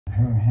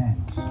her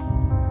hands.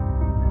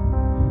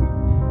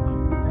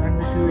 And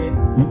we do it.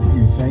 You put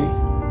your faith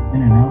in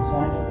an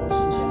outsider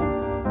relationship?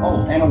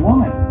 Oh, and a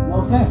woman,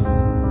 no less.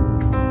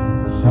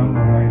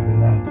 Samurai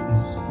blood is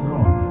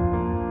strong,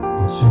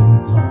 but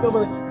showing blood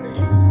doesn't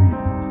mean.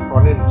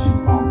 She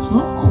wants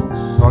locals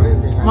to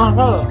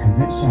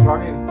convince her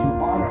to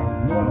honor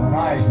Lord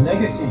Rai's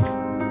legacy.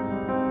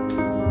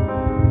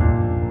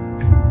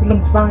 Film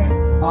Jepang ya?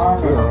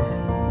 Marvel.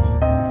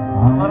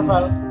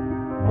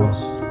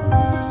 Most of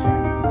the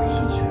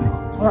relationship.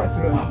 Alright,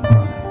 sudah.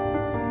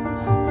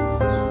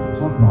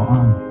 Talk about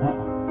honor.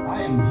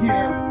 I am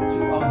here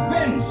to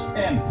avenge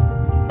him.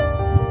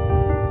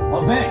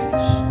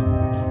 Avenge.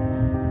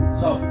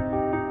 So,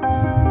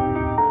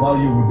 while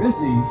you were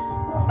busy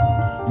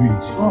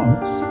reading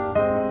scrolls,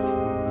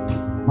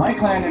 my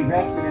clan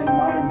invested in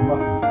modern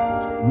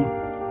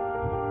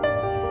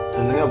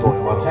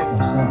protect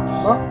themselves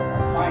by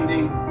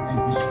finding and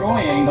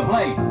destroying the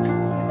blade.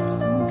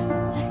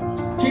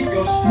 Keep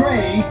your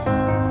strays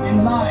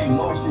in line,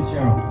 Lord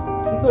Sincero.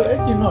 Itu ya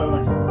Cina ya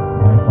mas?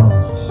 My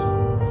apologies.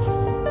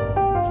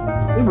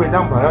 Ini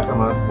benang barat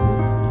sama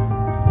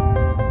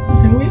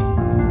Singwi?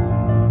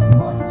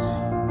 But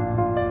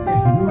if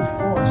brute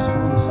force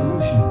were the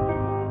solution,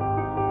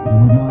 you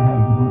would not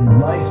have devoted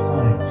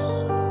lifetimes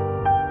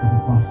to the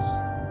prophecy.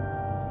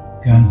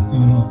 Guns do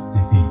not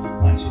defeat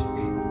magic.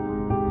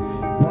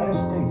 Let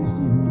us take this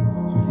evening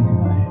to think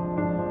about it.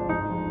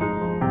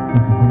 We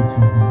could put it to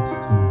a vote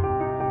tomorrow.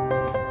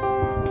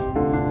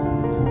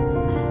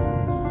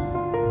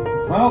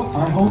 Well,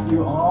 I hope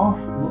you all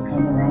will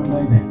come around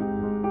by then.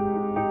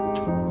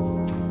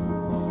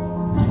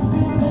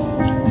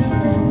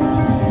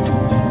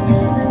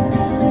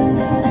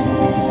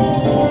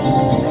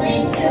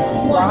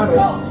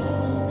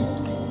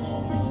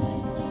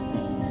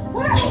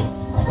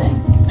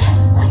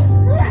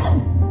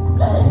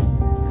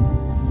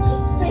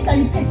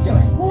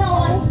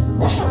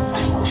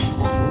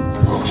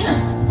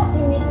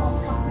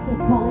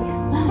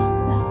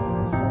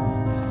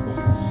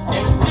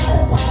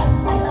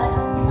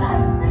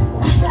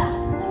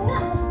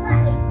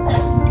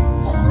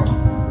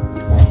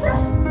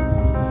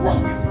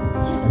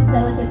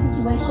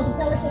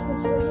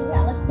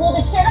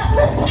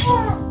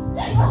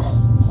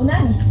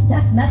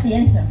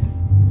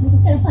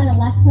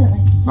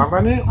 Apa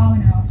nih?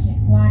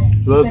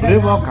 Jual beli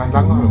mau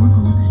gantang nggak?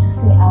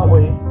 Apa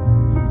ya?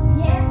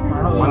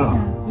 Mana?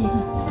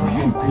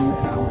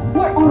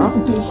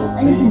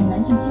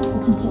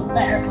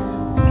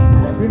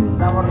 Tapi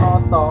nama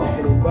noto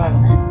berubah.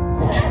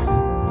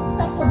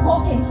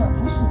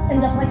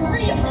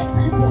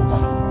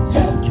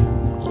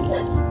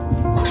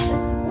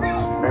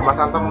 Bebas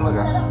santan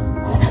enggak?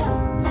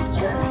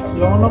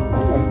 Yang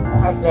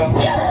agak.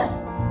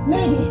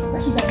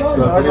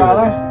 Jual beli.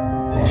 Salah.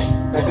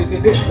 Tadi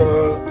titik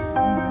ke.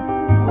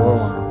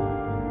 Oh.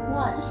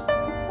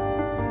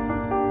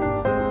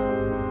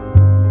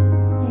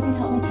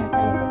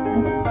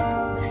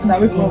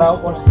 Tapi belum tahu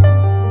pos.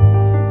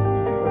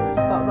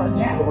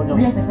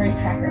 Ria's a great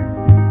tracker.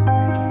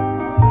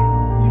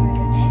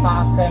 Tak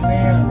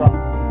aksennya bang.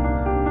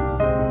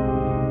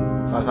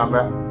 Pas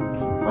sampai.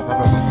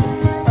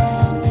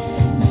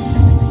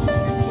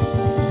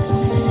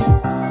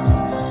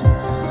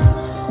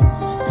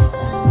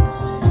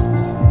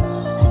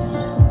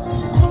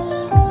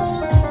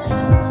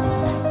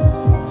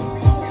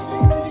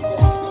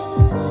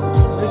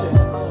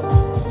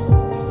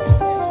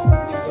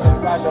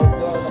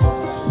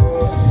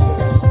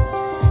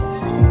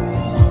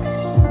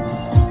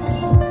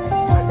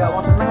 Agak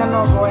mau seneng kan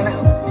lo enak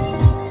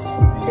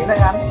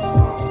kan?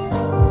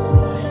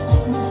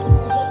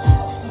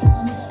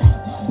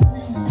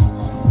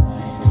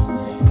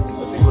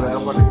 Tapi gula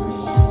apa nih?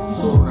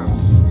 Turunan.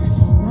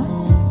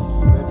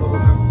 Ini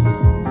turunan.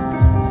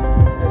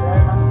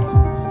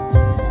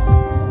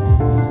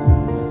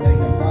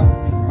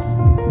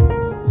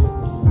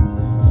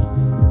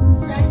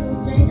 Tracking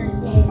strangers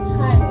seems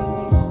highly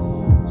illegal.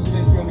 She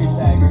didn't feel me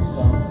tagger,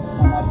 so it's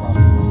not my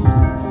problem.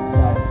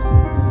 Besides,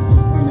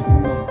 we're in the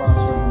criminal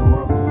crossroads of the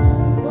world.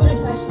 Booted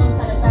Flesh once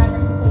had a bad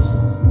reputation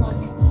for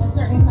smuggling. A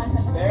certain class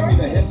of Spare me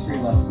the history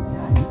lesson.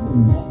 God, you were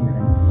never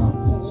in the fun.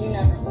 You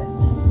never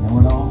listened. Know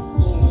it all?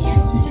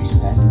 Deviant. Teacher's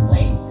pet.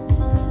 Slave.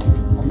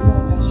 Are you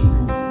all best you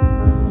could?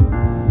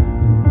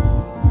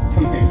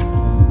 Come here.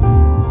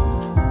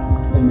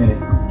 Admit it.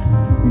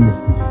 You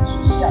missed me.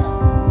 Shut up.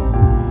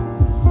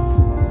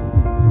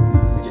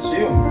 Look at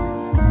you.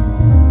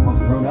 All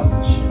grown up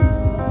and shit.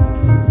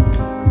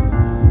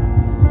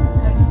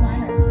 How'd you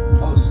find her?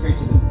 Oh, straight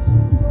to business.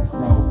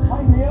 No.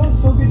 Hi, Neil.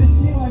 It's so good to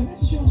see you. I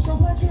missed you. I'm so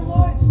glad you're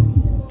alive.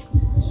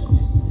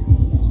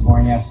 This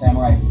boring-ass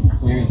samurai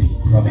clearly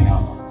rubbing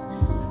off on me.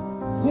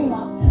 You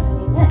not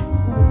enemy yet.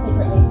 You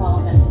secretly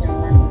follow them to their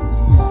markets.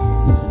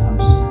 Listen, I'm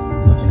just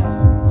looking out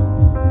for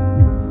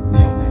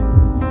Leo, man.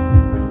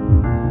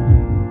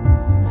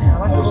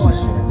 Siapa Oh, tuh?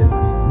 shit.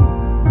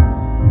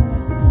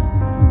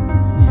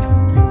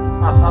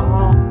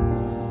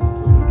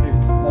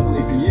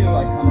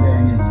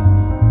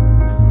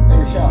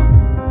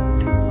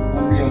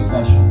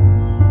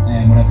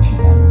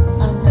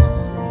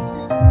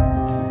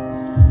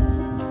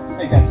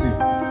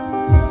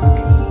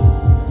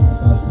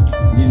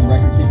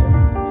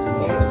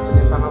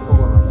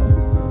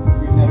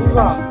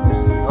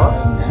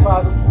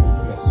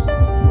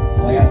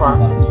 Apa?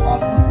 about this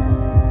prophecy.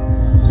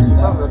 Turns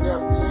Oh, out berarti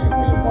she's got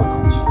way more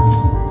knowledge.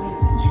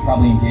 We should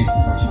probably engage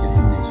before she gets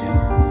thrown in jail.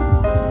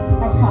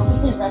 Our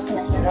prophecy rests in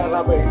the hands Nggak of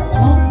apa ya. a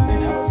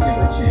criminal. Let's give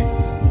her a chance.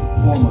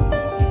 Former.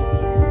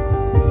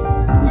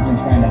 We've been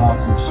trying to hide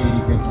some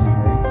shady goods in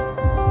her.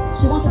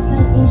 She wants to set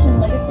an ancient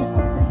legacy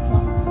for her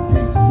clients.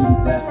 Take student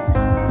debt,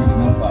 gives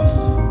no fuss.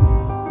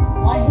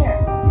 Why here?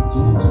 Do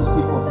you know how much these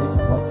people have paid to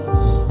collect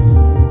us?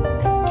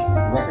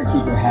 The record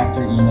keeper hacked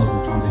her emails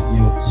and found a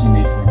deal she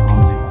made for an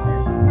online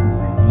buyer,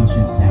 an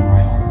ancient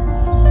samurai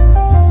artifact.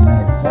 As a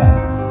matter of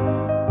fact,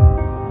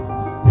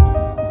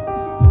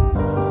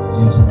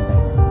 James wrote that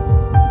record.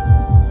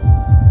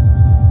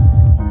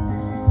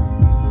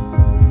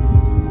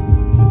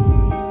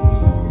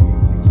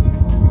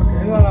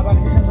 Makanya lu alapan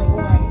ini sampai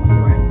kurang.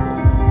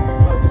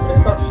 Kalau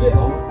diberitahu sih,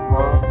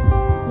 Oh,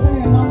 You don't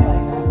even know me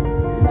like that.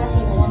 This is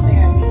actually the one thing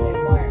I legally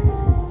acquired.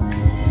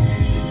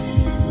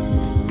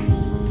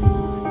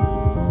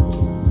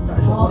 nggak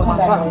syukur I'll come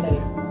back masak.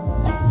 later.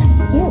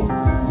 Dude,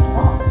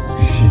 stop.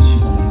 Shit,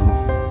 she's on the move.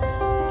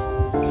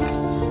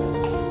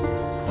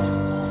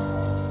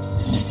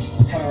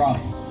 Let's cut her off.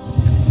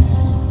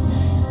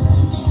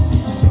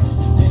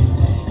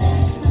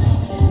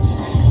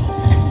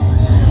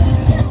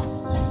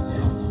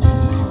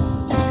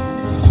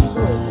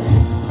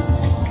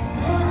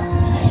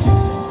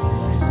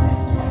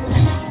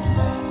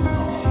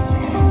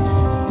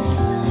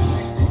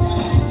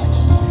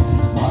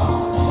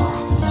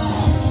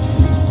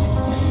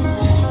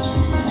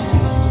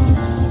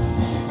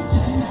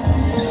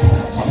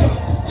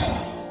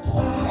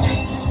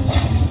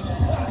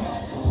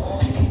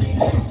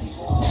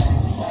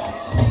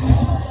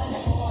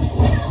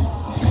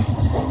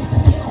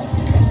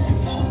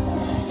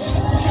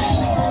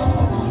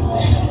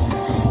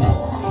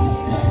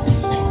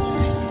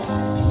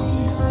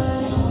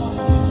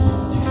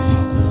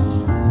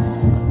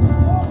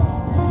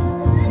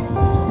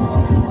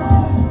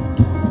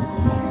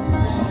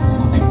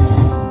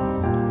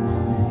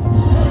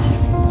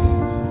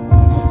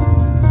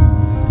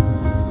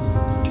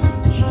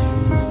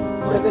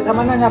 Berarti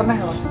sama nyarneh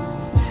mas.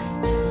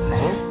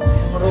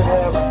 Menurut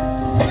saya apa?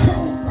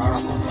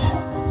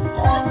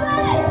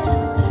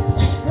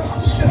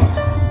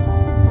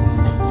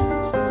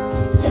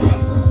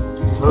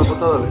 belum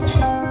betul.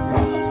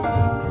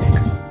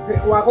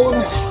 Kayak aku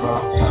nih.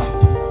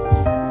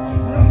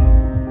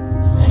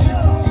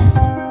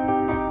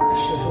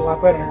 Susu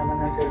kabar ya sama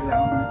nasi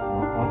bilang.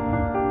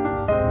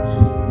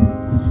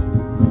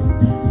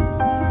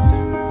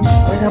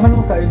 Tapi sama lu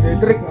gak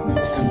indetrik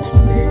namanya.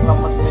 Ini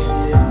lemes nih.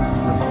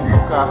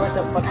 Bukan,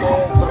 Cepat ya.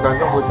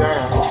 tergantung bocah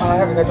ya.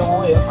 Malah kita nunggu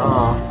ya.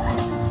 Oh.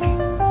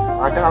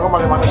 Kadang aku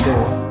paling manis deh.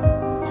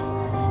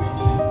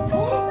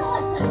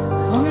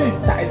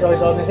 Saya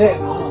soal sih.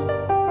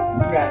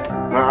 Enggak.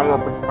 Nggak ada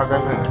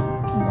percepatannya.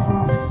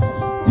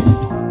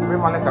 Tapi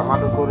mana gak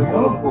manut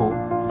kurikulumku.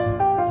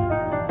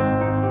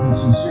 And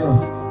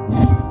sincerely,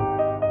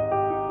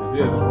 Jadi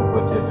harus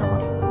membuat dia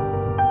nyaman.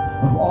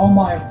 of all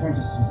my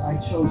apprentices, I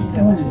chose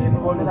only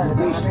one of the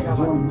basics to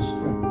join the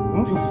strip.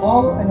 To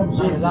follow and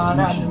observe the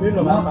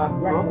solution, not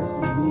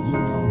recklessly lead you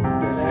alone.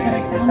 Biasanya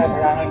kita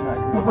terangin kan.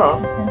 Betul.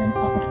 Descendant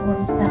of the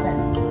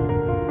 47.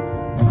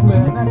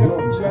 Your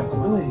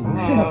responsibility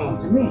should have come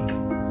to me.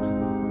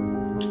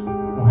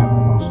 Or have I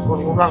lost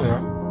Kurang ya.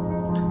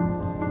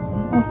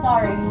 I'm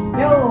sorry.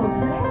 Yo,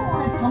 does anyone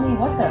want to tell me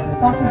what the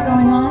fuck is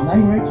going on?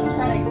 language? I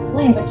tried to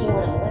explain, but you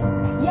wouldn't listen.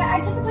 Yeah, I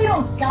typically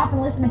don't stop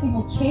and listen to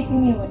people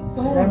chasing me with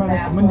swords, Kan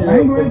manajemen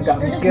asshole. juga gak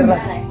mikir lah.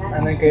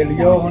 Aneh kayak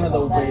Leo mana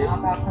tau That be.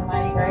 knockoff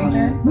Hermione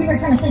Granger. We were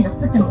trying to save your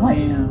freaking life.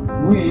 Iya.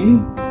 We?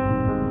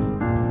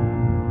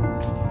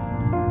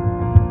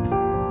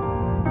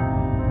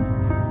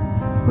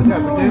 Banyak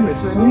gede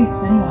besok ini. Freaks,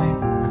 anyway.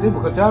 Dia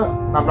bekerja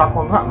nambah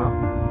kontrak no.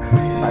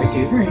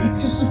 Saiki.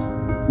 Freaks.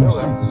 You're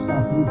sent to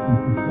stop you from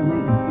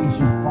fulfilling an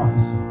ancient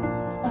prophecy.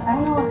 Look, I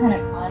don't know what kind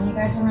of con you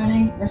guys are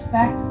running.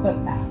 Respect, but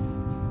pass.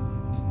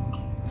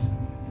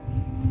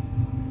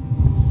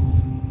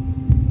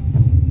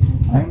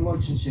 I'm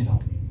Lord Chinchilla.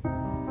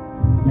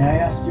 May I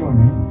ask your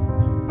name?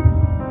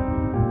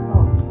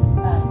 Oh,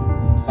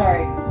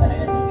 sorry that I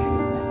didn't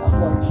introduce myself,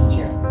 Lord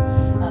Chinchilla.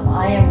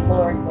 I am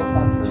Lord Go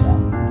Fuck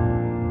Yourself.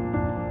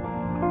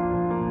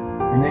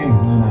 Her name's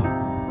Luna.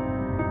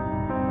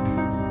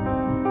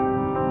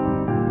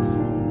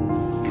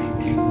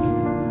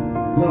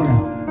 Luna,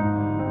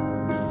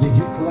 did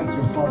you collect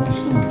your father's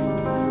stone?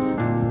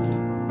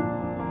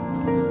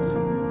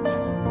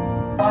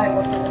 Why?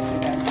 What's it with you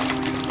guys?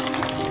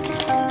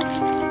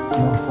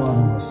 Your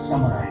father was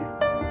samurai,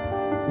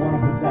 one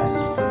of the best,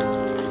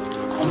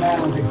 a man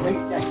with a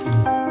great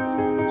destiny.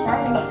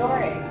 Charming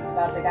story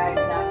about the guy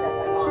who knocked up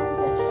my mom and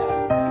ditched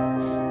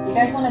us. You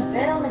guys want to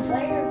bid on the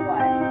blade or what?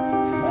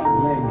 That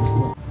blade was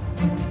worth